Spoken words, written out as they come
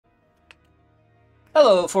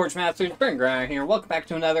Hello, Forge Masters, Brent Grinder here. Welcome back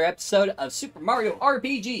to another episode of Super Mario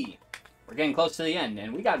RPG. We're getting close to the end,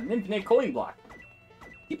 and we got an infinite coin block.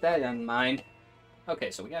 Keep that in mind. Okay,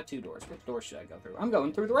 so we got two doors. Which door should I go through? I'm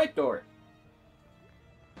going through the right door.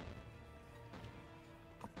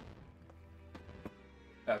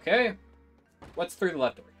 Okay. What's through the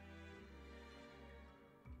left door?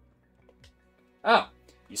 Oh,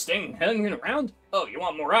 you staying hanging around? Oh, you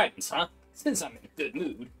want more items, huh? Since I'm in a good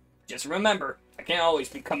mood. Just remember, I can't always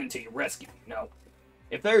be coming to your rescue, you know.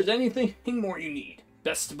 If there's anything more you need,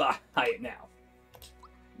 best to buy it now.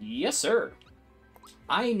 Yes, sir.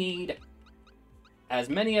 I need as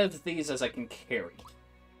many of these as I can carry.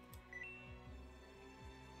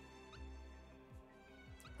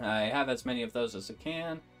 I have as many of those as I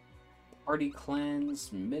can. Party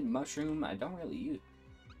cleanse, mid-mushroom, I don't really use.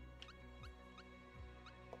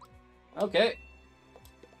 Okay.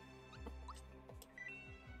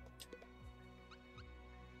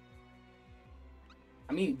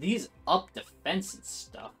 I mean, these up defense and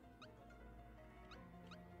stuff.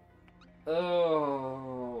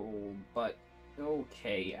 Oh, but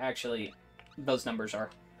okay. Actually, those numbers are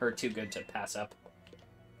too good to pass up.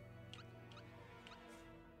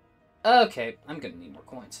 Okay, I'm gonna need more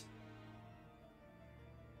coins.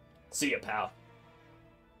 See ya, pal.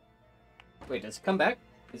 Wait, does he come back?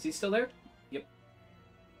 Is he still there? Yep.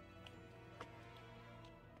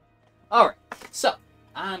 Alright, so,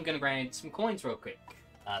 I'm gonna grind some coins real quick.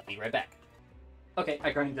 Be right back. Okay,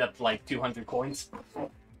 I grinded up like 200 coins.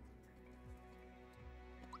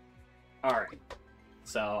 Alright,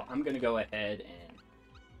 so I'm gonna go ahead and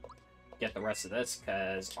get the rest of this,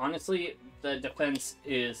 because honestly, the defense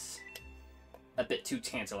is a bit too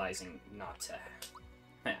tantalizing not to have.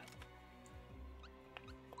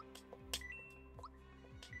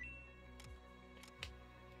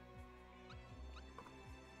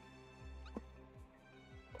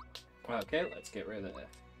 Okay, let's get rid of the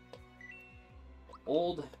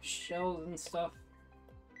old shells and stuff.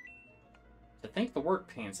 To think the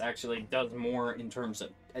work pants actually does more in terms of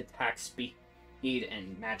attack speed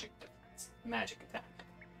and magic defense, magic attack.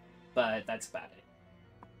 But that's about it.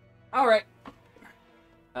 Alright.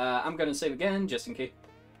 I'm gonna save again, just in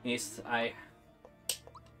case I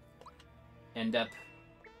end up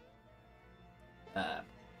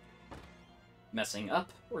messing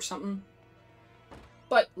up or something.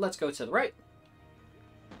 But let's go to the right.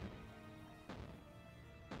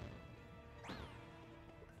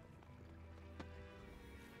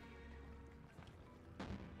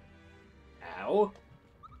 Ow.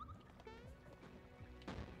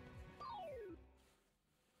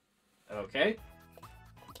 Okay.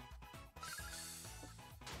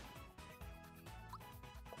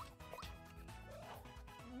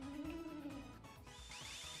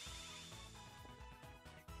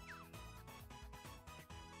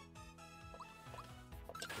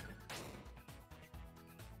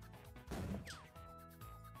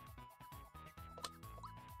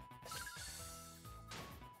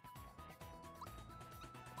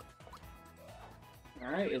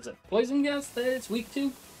 Alright, is it poison gas that it's weak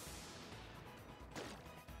to?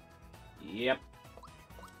 Yep.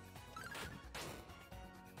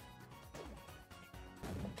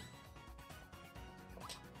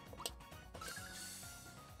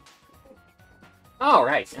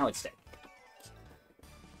 Alright, now it's dead.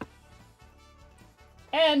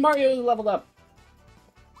 And Mario leveled up.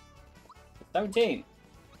 17.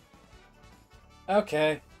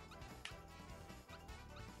 Okay.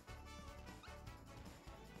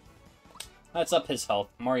 That's up his health.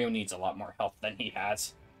 Mario needs a lot more health than he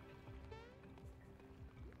has.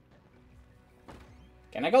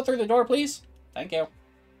 Can I go through the door, please? Thank you.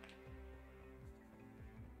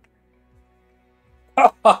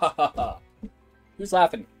 Ha ha ha ha ha! Who's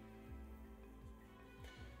laughing?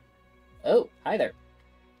 Oh, hi there.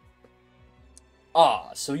 Ah,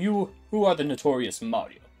 so who are the notorious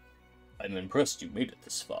Mario? I'm impressed you made it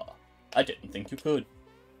this far. I didn't think you could.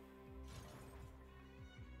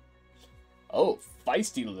 Oh,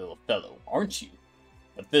 feisty little fellow, aren't you?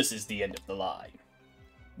 But this is the end of the line.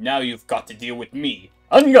 Now you've got to deal with me,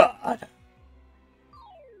 on God!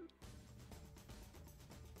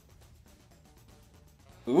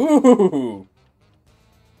 Ooh!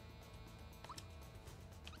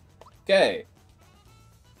 Okay.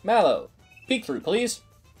 Mallow, peek through, please.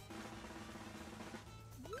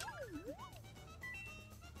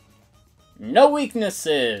 No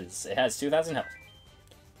weaknesses! It has 2,000 health.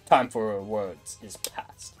 Time for words is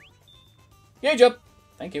past. Gauge up!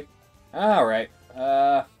 Thank you. Alright,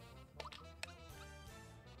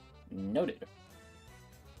 noted.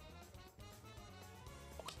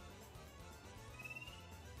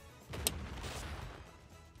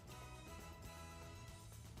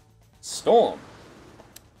 Storm.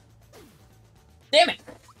 Damn it!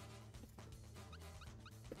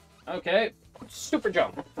 Okay, super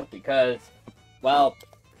jump. Because, well,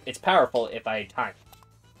 it's powerful if I time.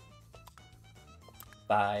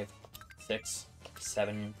 5, 6,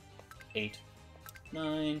 7, 8,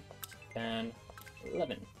 9, 10,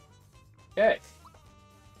 11. Okay.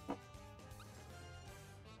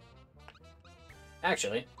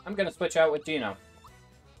 Actually, I'm gonna switch out with Gino.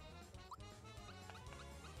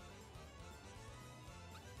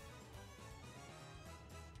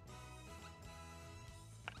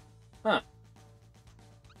 Huh.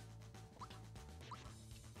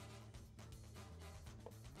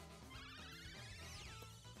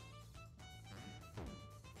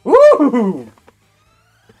 Woo!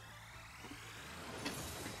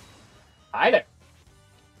 Hi there.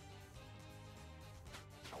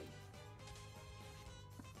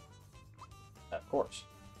 Of course.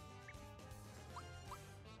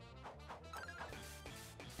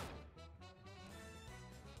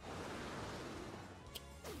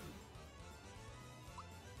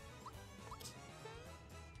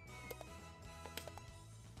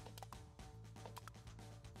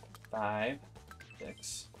 Five,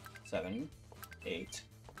 6, 7, 8,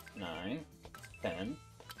 9, 10,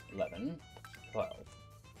 11, 12.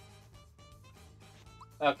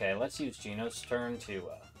 Okay, let's use Gino's turn to,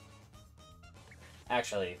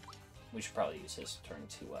 Actually, we should probably use his turn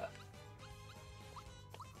to,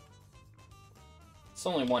 It's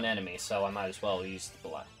only one enemy, so I might as well use the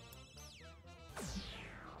blood.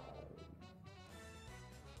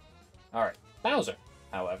 Alright, Bowser,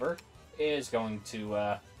 however, is going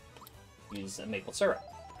to, use a maple syrup.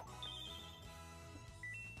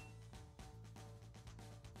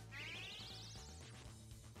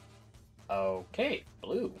 Okay,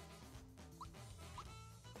 blue.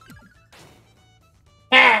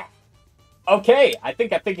 Ah! Okay, I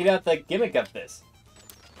think I figured out the gimmick of this.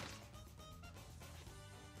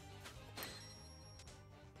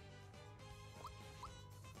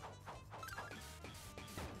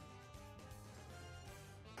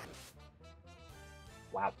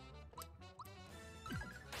 Wow.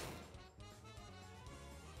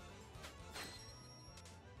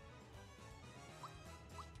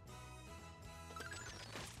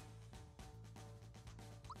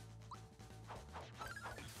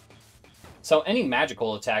 So any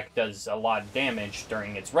magical attack does a lot of damage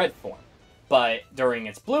during its red form, but during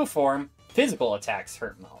its blue form, physical attacks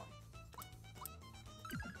hurt more.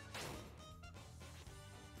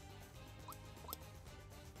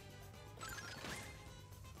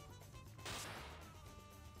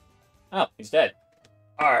 Oh, he's dead.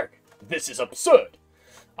 Arg, this is absurd.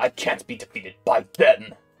 I can't be defeated by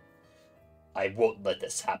them. I won't let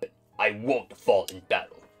this happen. I won't fall in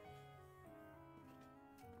battle.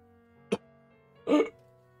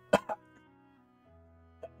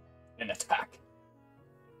 An attack.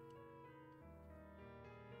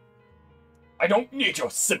 I don't need your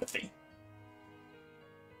sympathy.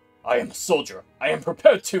 I am a soldier. I am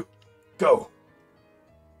prepared to go.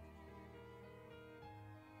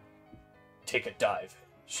 Take a dive,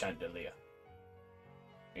 Chandelier.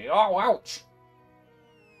 Oh, ouch.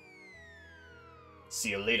 See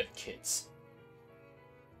you later, kids.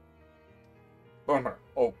 Boomer.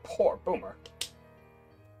 Oh, poor Boomer.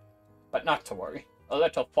 But not to worry. A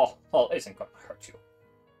little fall isn't going to hurt you.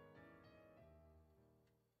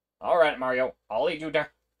 Alright, Mario. I'll lead you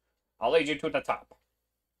there. I'll lead you to the top.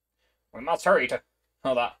 We must hurry to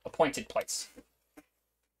the appointed place.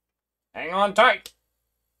 Hang on tight.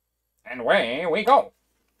 And away we go.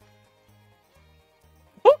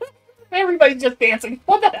 Everybody's just dancing.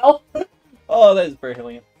 What the hell? Oh, that is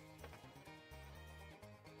brilliant.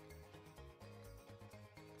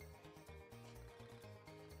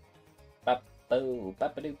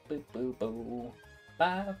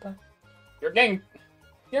 You're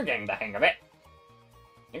getting the hang of it.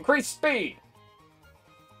 Increase speed.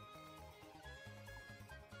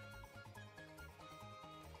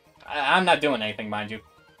 I'm not doing anything, mind you.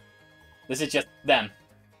 This is just them.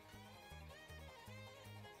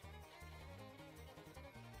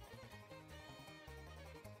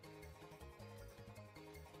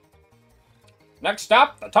 Next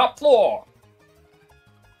stop, the top floor.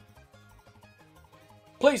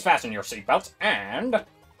 Please fasten your seatbelts and...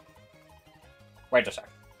 Wait a sec.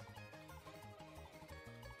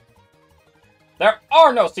 There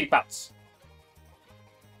are no seatbelts.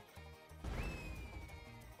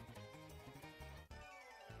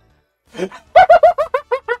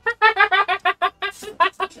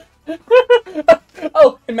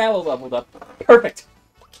 Oh, and Mallow leveled up. Perfect.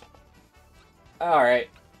 Alright.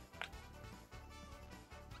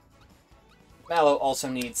 Mallow also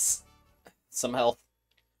needs some health.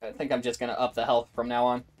 I think I'm just gonna up the health from now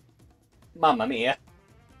on. Mamma mia.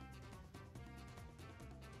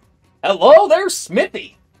 Hello there,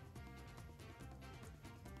 Smithy!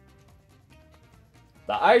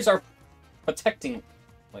 The eyes are protecting...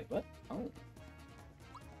 Wait, what? Oh.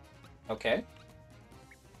 Okay.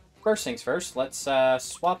 First things first, let's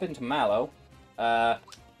swap into Mallow. The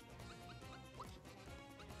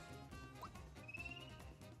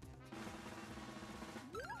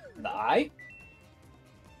eye?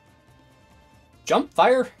 Jump,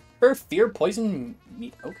 fire, her fear, poison,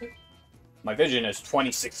 me. Okay. My vision is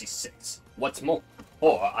 2066. What's more?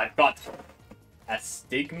 Oh, I've got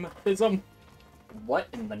astigmatism. What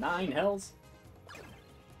in the nine hells?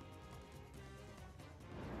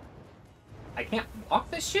 I can't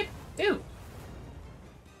walk this shit? Dude.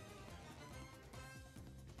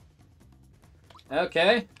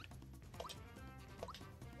 Okay.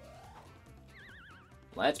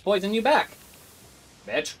 Let's poison you back,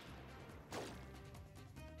 bitch.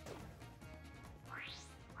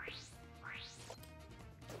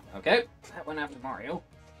 Okay, that went after Mario.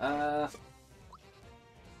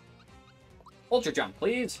 Ultra jump,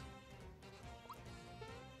 please.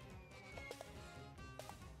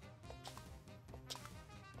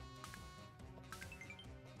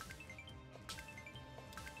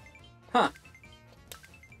 Huh.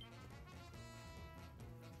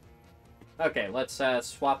 Okay, let's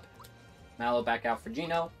swap Mallow back out for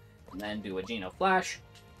Geno, and then do a Geno Flash.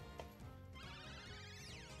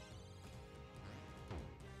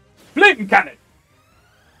 Flame Cannon!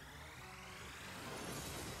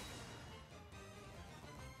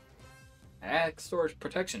 Storage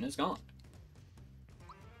protection is gone.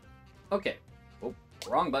 Okay. Oh,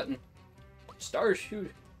 wrong button.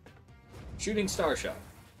 Shooting Star Shot.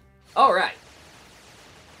 Alright.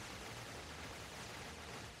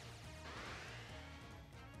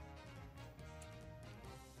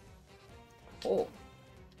 Oh.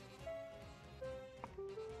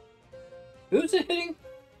 Who's it hitting?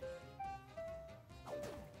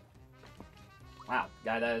 Wow,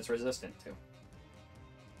 guy that is resistant too.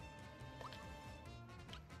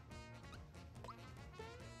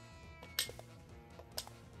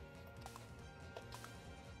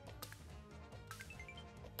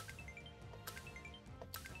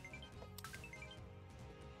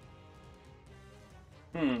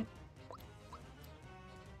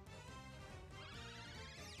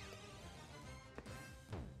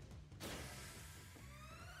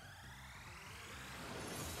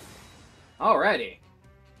 Alrighty.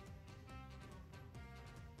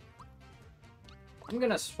 I'm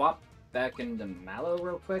gonna swap back into Mallow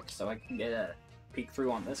real quick so I can get a peek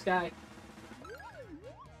through on this guy.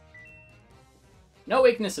 No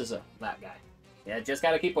weaknesses of that guy. Yeah, just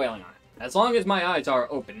gotta keep wailing on it. As long as my eyes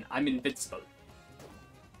are open, I'm invincible.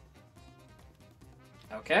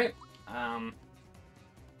 Okay.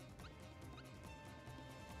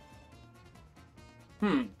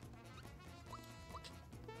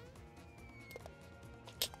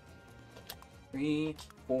 Three,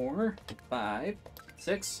 4, 5,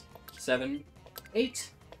 6, 7,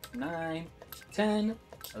 8, 9, 10,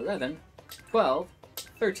 11, 12,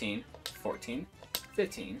 13, 14,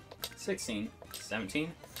 15, 16,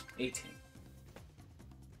 17, 18.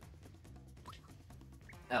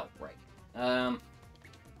 Oh, right.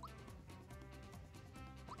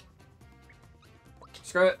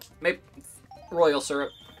 Screw it. Royal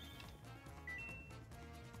syrup.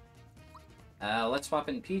 Let's swap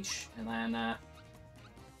in Peach, and then,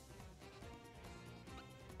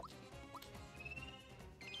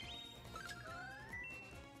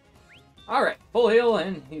 Alright, full heal,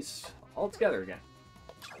 and he's all together again.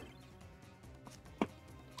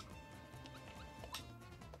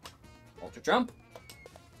 Ultra jump.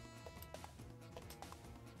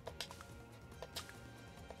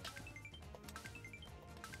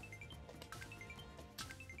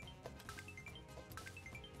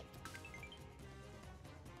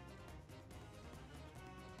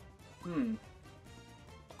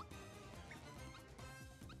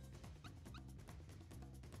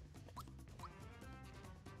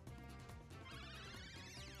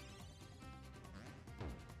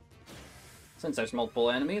 Since there's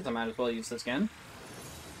multiple enemies, I might as well use this again.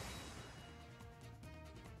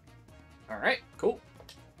 Alright, cool.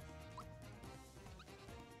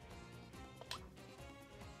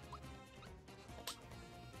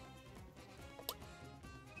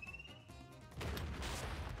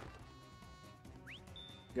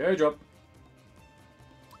 Good job.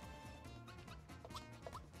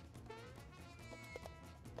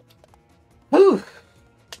 Whew!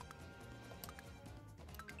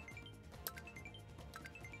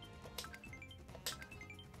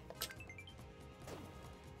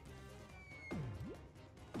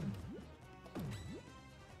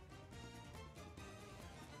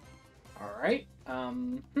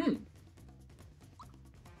 Hmm.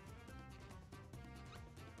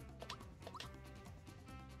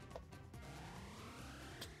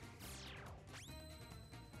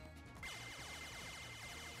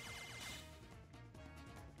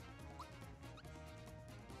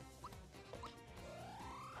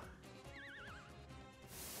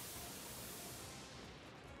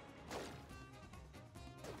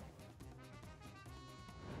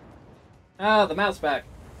 Oh, the mouse back.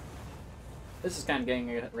 This is kind of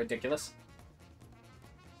getting ridiculous.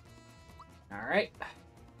 Alright.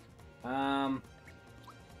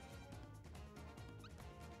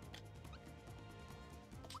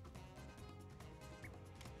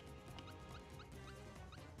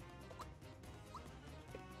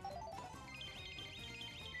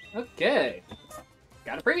 Okay.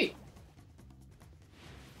 Got a freebie.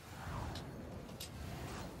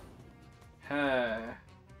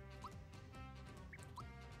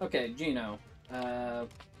 Okay, Gino.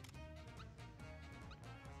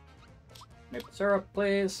 Maple syrup,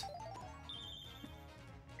 please.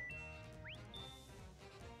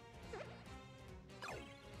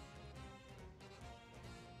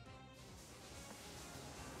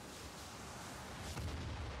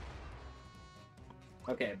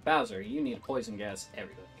 Okay, Bowser, you need poison gas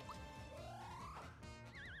everywhere.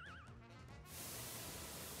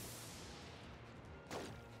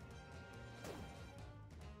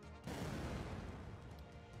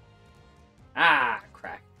 Ah,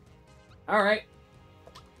 crack. Alright.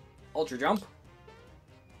 Ultra jump.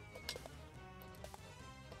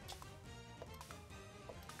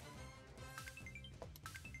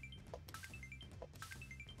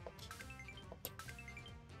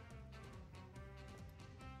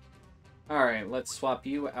 Alright, let's swap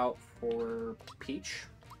you out for Peach.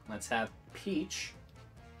 Let's have Peach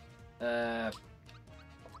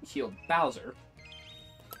heal Bowser.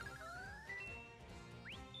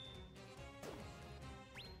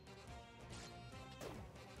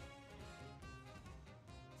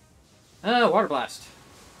 Water Blast.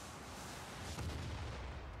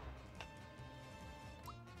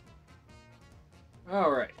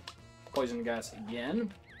 Alright. Poison gas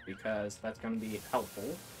again, because that's going to be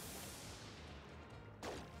helpful.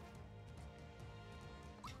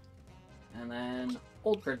 And then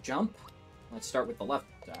Ultra Jump. Let's start with the left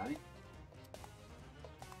eye.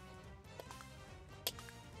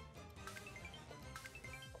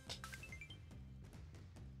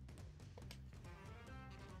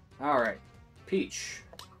 Alright. Peach.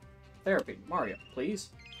 Therapy. Mario, please.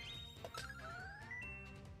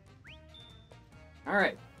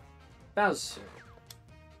 Alright. Bowser.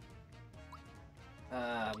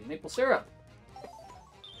 Maple syrup.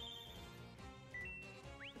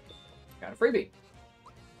 Got a freebie.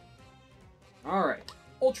 Alright.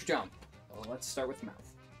 Ultra jump. Well, let's start with mouth.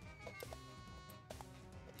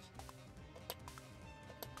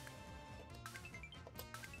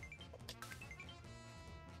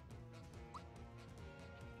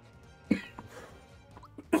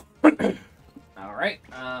 Alright,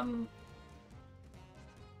 can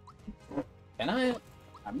I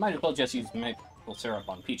might as well just use maple syrup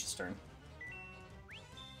on Peach's turn.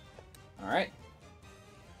 Alright.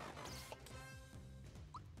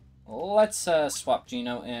 Let's swap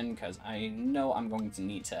Gino in, because I know I'm going to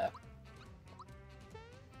need to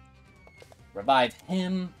revive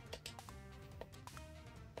him.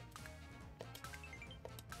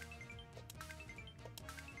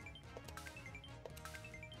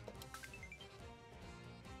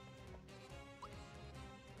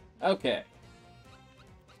 Okay.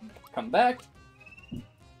 Come back.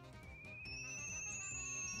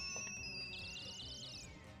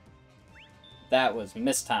 That was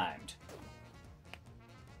mistimed.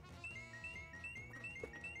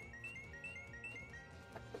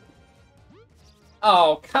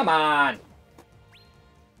 Oh, come on!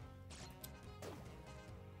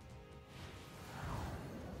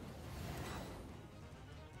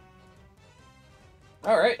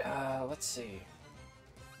 Alright, let's see.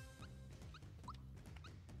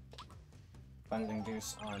 Cleansing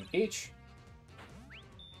Juice on Peach.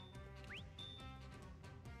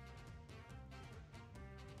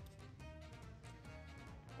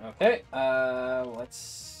 Okay,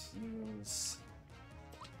 let's use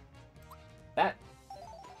that.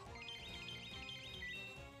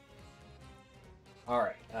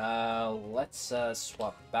 Alright, let's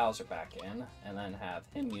swap Bowser back in, and then have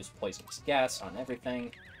him use Poisonous Gas on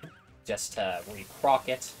everything, just to re-proc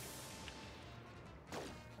it.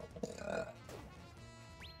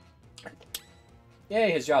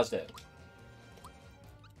 Yay, his jaw's dead.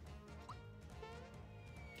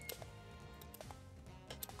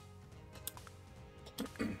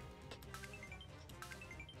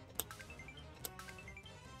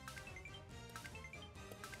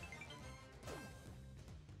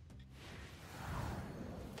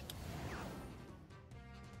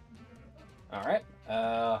 Alright,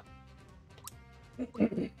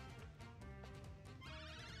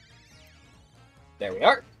 there we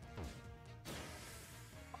are.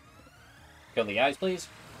 Kill the eyes, please.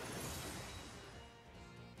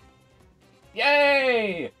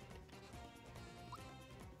 Yay!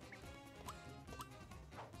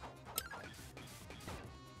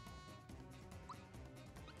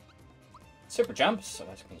 Super jump, so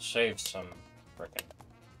I can save some frickin'.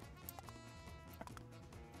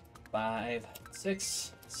 5,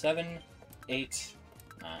 6, 7, 8,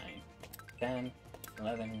 9, 10,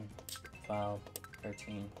 11, 12,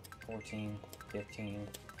 13, 14, 15,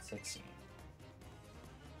 16.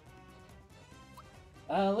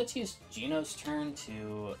 Let's use Gino's turn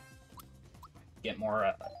to get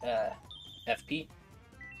more FP.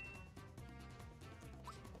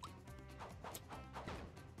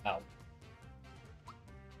 Oh.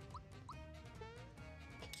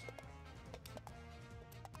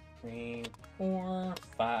 3, 4,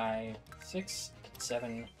 5, 6,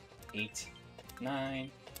 7, 8,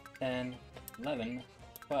 9, 10, 11,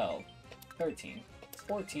 12, 13,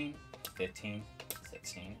 14, 15,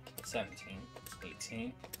 16, 17,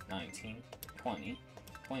 18, 19, 20,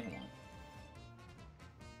 21.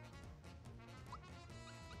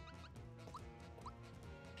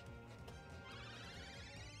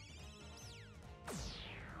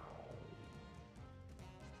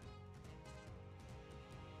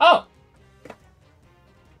 Oh!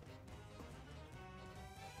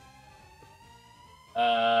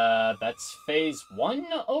 That's phase 1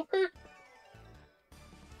 over?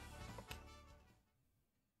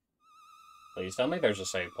 Please tell me there's a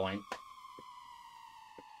save point.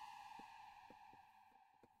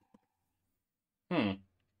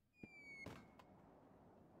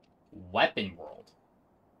 Weapon World.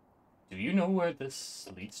 Do you know where this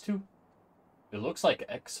leads to? It looks like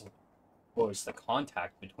X was the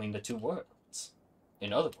contact between the two worlds.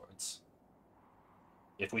 In other words,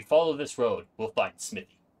 if we follow this road, we'll find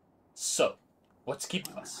Smithy. So, what's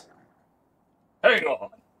keeping us? Hang on!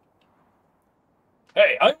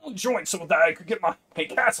 Hey, I only joined so that I could get my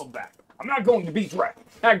castle back. I'm not going to be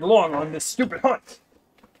dragged along on this stupid hunt.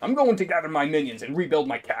 I'm going to gather my minions and rebuild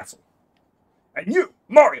my castle. And you,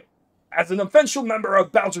 Mario, as an official member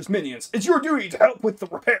of Bowser's Minions, it's your duty to help with the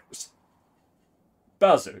repairs.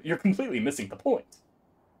 Bowser, you're completely missing the point.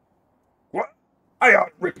 What? I ought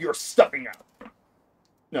to rip your stuffing out.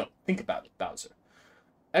 No, think about it, Bowser.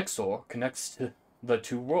 Exor connects to the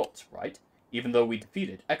two worlds, right? Even though we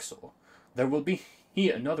defeated Exor, there will be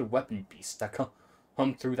another weapon beast that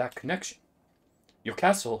come through that connection. Your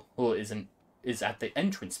castle is at the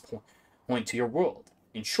entrance point to your world.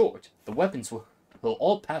 In short, the weapons will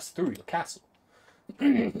all pass through your castle.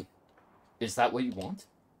 Is that what you want?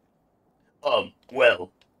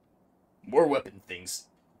 Well, more weapon things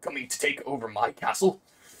coming to take over my castle?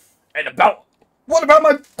 And what about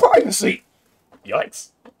my privacy?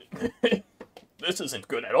 Yikes. This isn't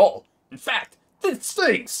good at all. In fact, this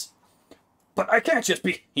stinks. But I can't just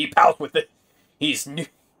be pals with these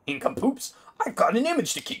nincompoops. I've got an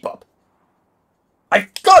image to keep up.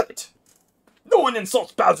 I've got it! No one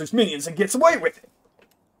insults Bowser's Minions and gets away with it.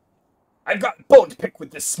 I've got a bone to pick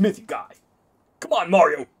with this Smithy guy. Come on,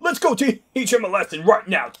 Mario, let's go teach him a lesson right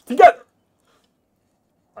now, together!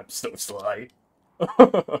 I'm so sly.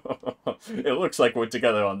 It looks like we're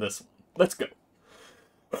together on this one. Let's go.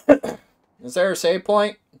 Is there a save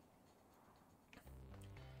point?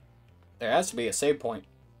 There has to be a save point.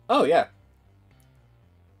 Oh, yeah.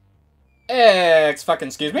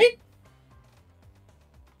 Excuse me?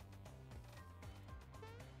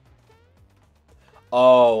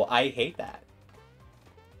 Oh, I hate that.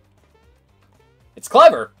 It's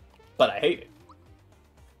clever, but I hate it.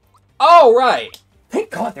 Oh, right.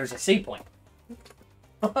 Thank God there's a save point.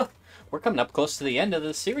 We're coming up close to the end of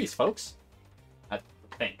this series, folks. I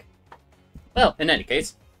think. Well, in any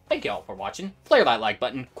case, thank you all for watching. Flare that like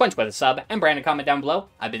button, quench with a sub, and brand a comment down below.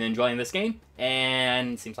 I've been enjoying this game,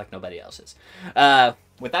 and seems like nobody else is.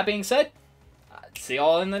 With that being said, see you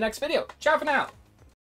all in the next video. Ciao for now.